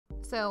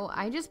So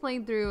I just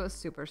played through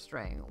Super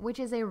String, which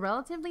is a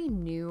relatively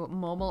new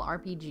mobile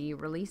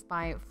RPG released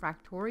by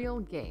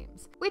Fractorial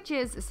Games, which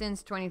is,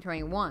 since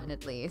 2021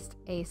 at least,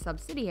 a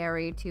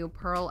subsidiary to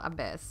Pearl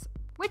Abyss,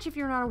 which, if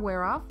you're not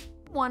aware of,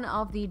 one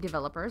of the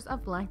developers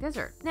of Black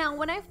Desert. Now,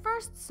 when I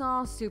first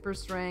saw Super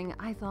String,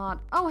 I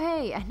thought, oh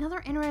hey,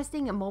 another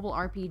interesting mobile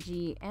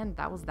RPG, and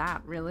that was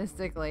that,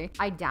 realistically.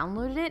 I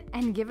downloaded it,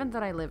 and given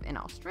that I live in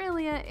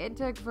Australia, it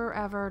took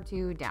forever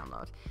to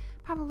download.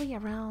 Probably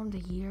around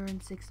a year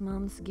and 6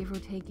 months, give or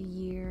take a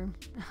year.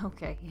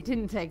 Okay, it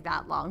didn't take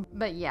that long,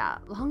 but yeah,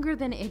 longer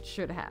than it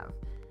should have.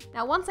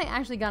 Now, once I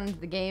actually got into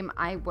the game,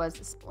 I was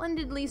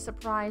splendidly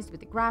surprised with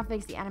the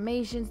graphics, the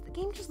animations. The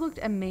game just looked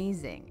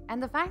amazing,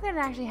 and the fact that it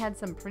actually had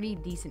some pretty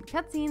decent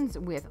cutscenes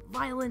with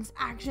violence,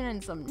 action,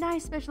 and some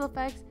nice special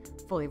effects,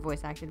 fully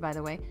voice acted by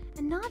the way,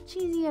 and not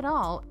cheesy at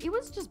all. It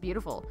was just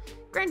beautiful.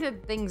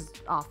 Granted, things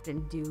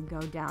often do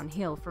go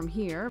downhill from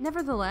here.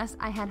 Nevertheless,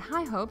 I had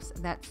high hopes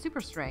that Super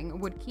String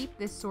would keep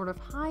this sort of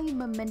high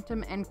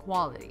momentum and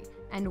quality,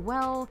 and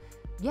well,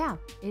 yeah,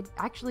 it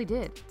actually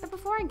did. But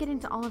before I get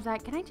into all of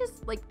that, can I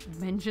just,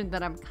 mention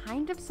that I'm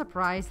kind of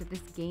surprised that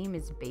this game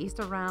is based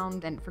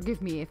around, and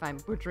forgive me if I'm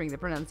butchering the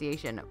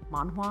pronunciation,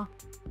 manhwa?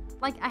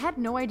 I had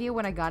no idea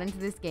when I got into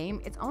this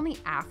game. It's only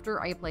after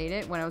I played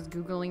it, when I was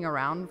Googling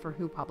around for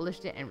who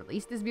published it and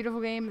released this beautiful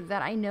game,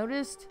 that I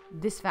noticed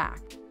this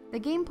fact. The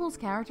game pulls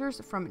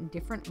characters from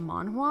different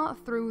manhwa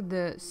through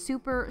the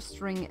super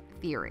string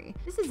theory.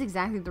 This is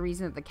exactly the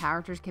reason that the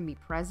characters can be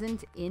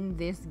present in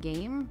this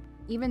game,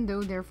 even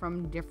though they're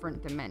from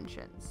different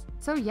dimensions.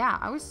 So yeah,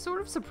 I was sort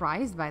of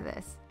surprised by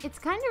this. It's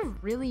kind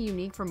of really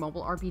unique for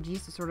mobile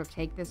RPGs to sort of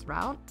take this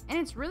route, and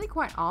it's really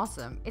quite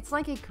awesome. It's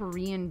like a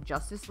Korean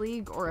Justice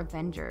League or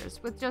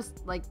Avengers, with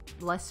just,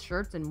 less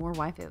shirts and more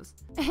waifus.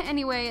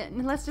 Anyway,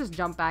 let's just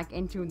jump back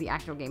into the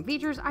actual game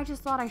features. I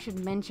just thought I should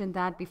mention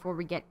that before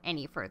we get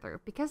any further,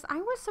 because I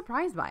was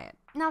surprised by it.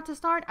 Now, to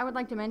start, I would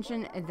like to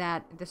mention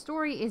that the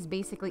story is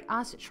basically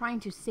us trying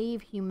to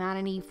save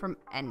humanity from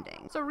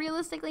ending. So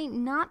realistically,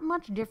 not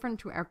much different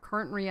to our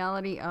current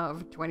reality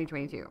of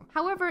 2022.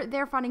 However,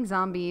 they're fighting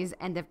zombies,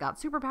 and they've got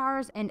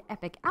superpowers and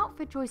epic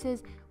outfit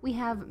choices. We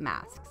have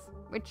masks,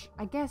 which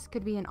I guess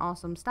could be an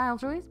awesome style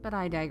choice, but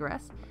I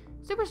digress.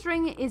 Super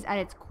String is at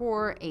its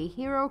core a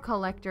hero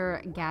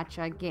collector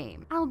gacha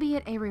game,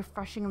 albeit a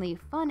refreshingly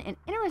fun and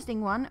interesting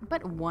one,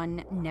 but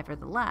one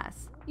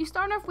nevertheless. You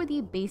start off with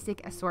the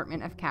basic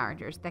assortment of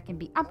characters that can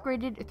be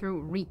upgraded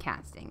through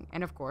recasting,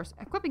 and of course,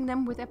 equipping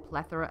them with a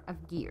plethora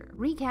of gear.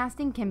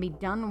 Recasting can be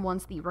done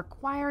once the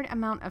required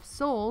amount of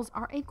souls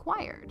are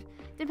acquired.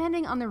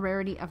 Depending on the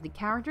rarity of the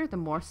character, the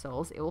more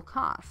souls it will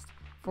cost.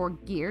 For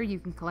gear, you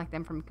can collect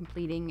them from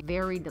completing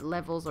varied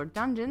levels or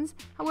dungeons.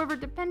 However,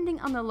 depending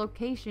on the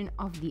location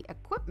of the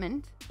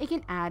equipment, it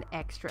can add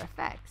extra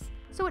effects.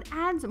 So it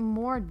adds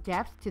more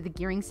depth to the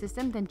gearing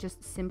system than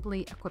just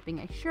simply equipping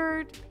a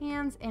shirt,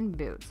 pants, and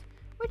boots,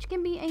 which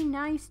can be a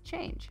nice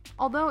change.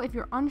 Although if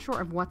you're unsure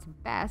of what's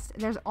best,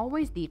 there's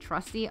always the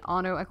trusty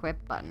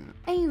auto-equip button,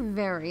 a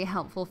very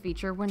helpful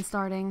feature when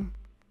starting.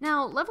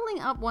 Now,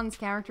 leveling up one's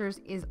characters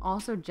is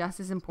also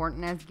just as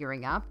important as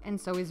gearing up, and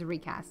so is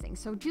recasting,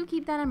 so do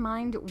keep that in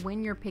mind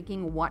when you're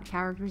picking what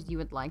characters you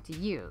would like to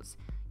use.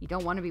 You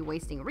don't want to be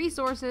wasting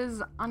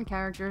resources on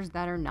characters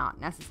that are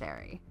not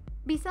necessary.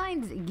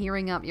 Besides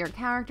gearing up your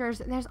characters,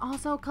 there's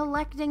also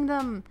collecting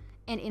them!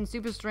 And in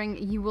Super String,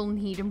 you will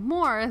need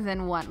more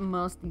than what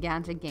most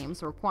gacha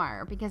games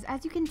require, because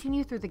as you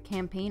continue through the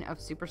campaign of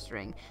Super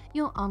String,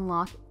 you'll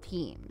unlock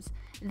teams.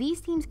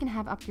 These teams can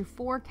have up to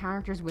 4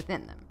 characters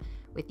within them,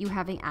 with you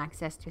having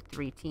access to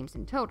 3 teams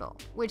in total,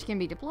 which can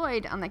be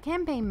deployed on the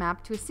campaign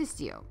map to assist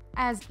you,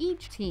 as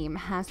each team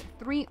has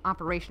 3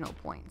 operational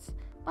points.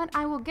 But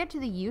I will get to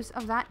the use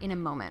of that in a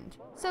moment.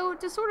 So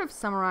to sort of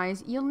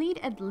summarize, you'll need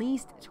at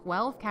least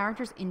 12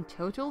 characters in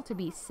total to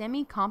be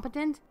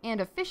semi-competent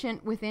and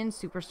efficient within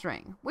Super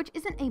String, which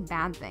isn't a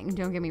bad thing,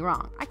 don't get me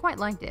wrong, I quite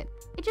liked it.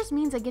 It just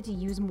means I get to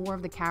use more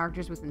of the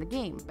characters within the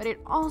game, but it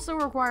also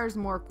requires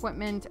more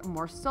equipment,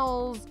 more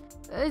souls,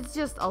 it's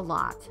just a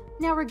lot.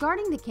 Now,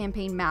 regarding the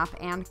campaign map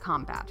and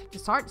combat, to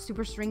start,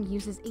 Super String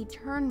uses a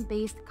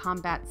turn-based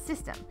combat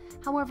system.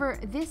 However,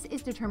 this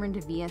is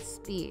determined via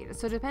speed,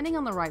 so depending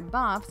on the right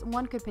buffs,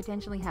 one could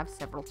potentially have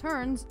several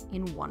turns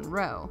in one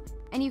row.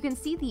 And you can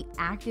see the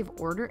active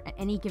order at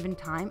any given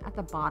time at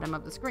the bottom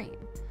of the screen.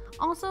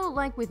 Also,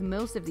 like with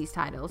most of these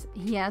titles,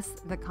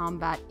 yes, the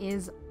combat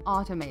is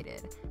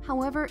automated.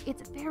 However,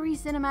 it's very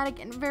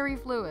cinematic and very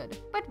fluid.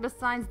 But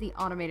besides the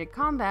automated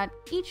combat,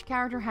 each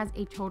character has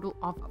a total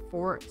of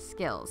 4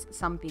 skills,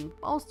 some being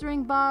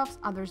bolstering buffs,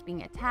 others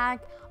being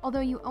attack,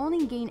 although you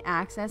only gain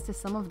access to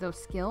some of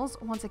those skills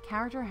once a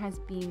character has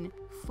been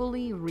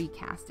fully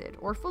recasted,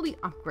 or fully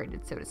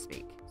upgraded, so to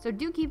speak. So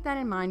do keep that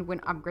in mind when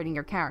upgrading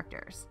your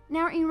characters.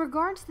 Now, in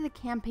regards to the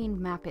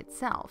campaign map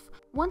itself,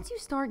 once you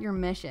start your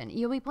mission,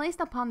 you'll be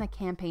placed upon the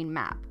campaign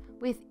map,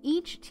 with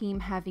each team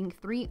having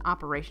 3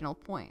 operational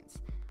points.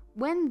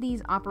 When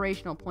these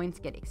operational points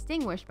get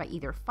extinguished by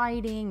either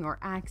fighting or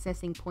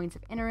accessing points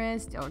of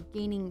interest or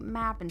gaining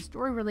map and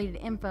story related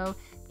info,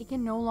 it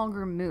can no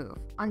longer move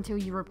until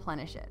you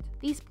replenish it.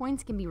 These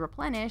points can be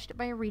replenished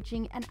by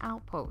reaching an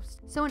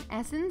outpost. So in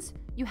essence,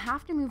 you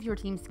have to move your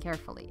teams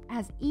carefully,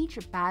 as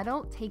each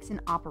battle takes an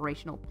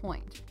operational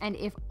point. And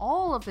if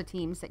all of the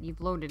teams that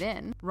you've loaded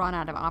in run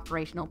out of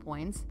operational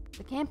points,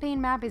 the campaign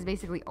map is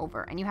basically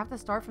over and you have to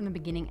start from the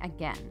beginning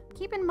again.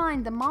 Keep in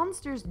mind, the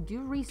monsters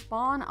do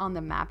respawn on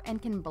the map and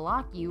can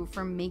block you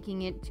from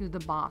making it to the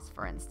boss,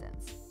 for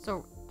instance.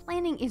 So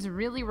planning is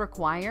really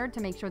required to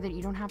make sure that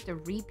you don't have to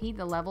repeat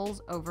the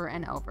levels over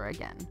and over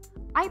again.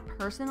 I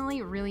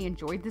personally really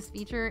enjoyed this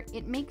feature.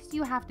 It makes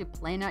you have to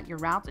plan out your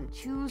routes and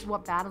choose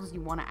what battles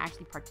you want to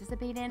actually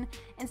participate in,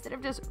 instead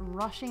of just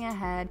rushing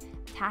ahead,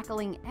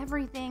 tackling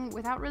everything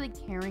without really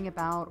caring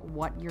about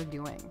what you're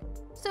doing.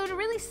 So to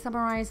really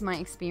summarize my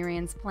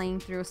experience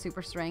playing through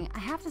Super String, I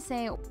have to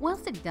say,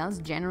 whilst it does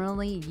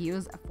generally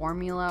use a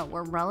formula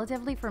we're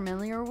relatively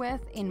familiar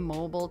with in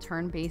mobile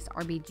turn-based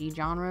RPG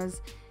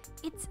genres,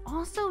 it's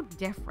also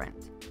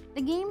different.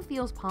 The game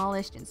feels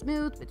polished and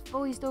smooth, with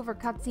voiced-over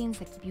cutscenes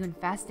that keep you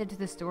invested to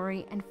the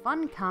story and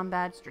fun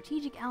combat,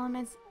 strategic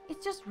elements.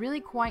 It's just really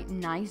quite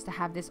nice to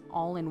have this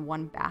all in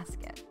one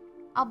basket.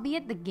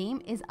 Albeit the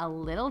game is a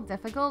little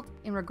difficult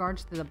in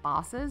regards to the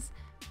bosses,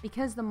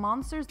 because the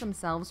monsters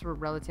themselves were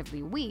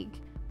relatively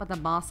weak, but the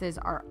bosses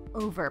are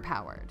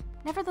overpowered.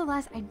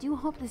 Nevertheless, I do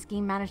hope this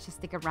game managed to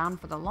stick around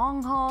for the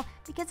long haul,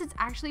 because it's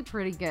actually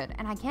pretty good,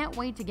 and I can't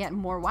wait to get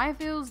more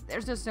waifus.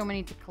 There's just so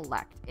many to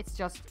collect. It's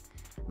just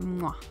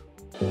mwah.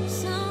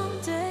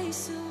 Someday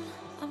soon,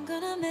 I'm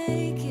gonna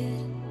make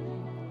it.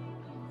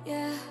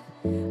 Yeah,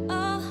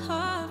 all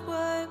hard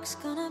work's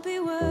gonna be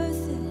worth it.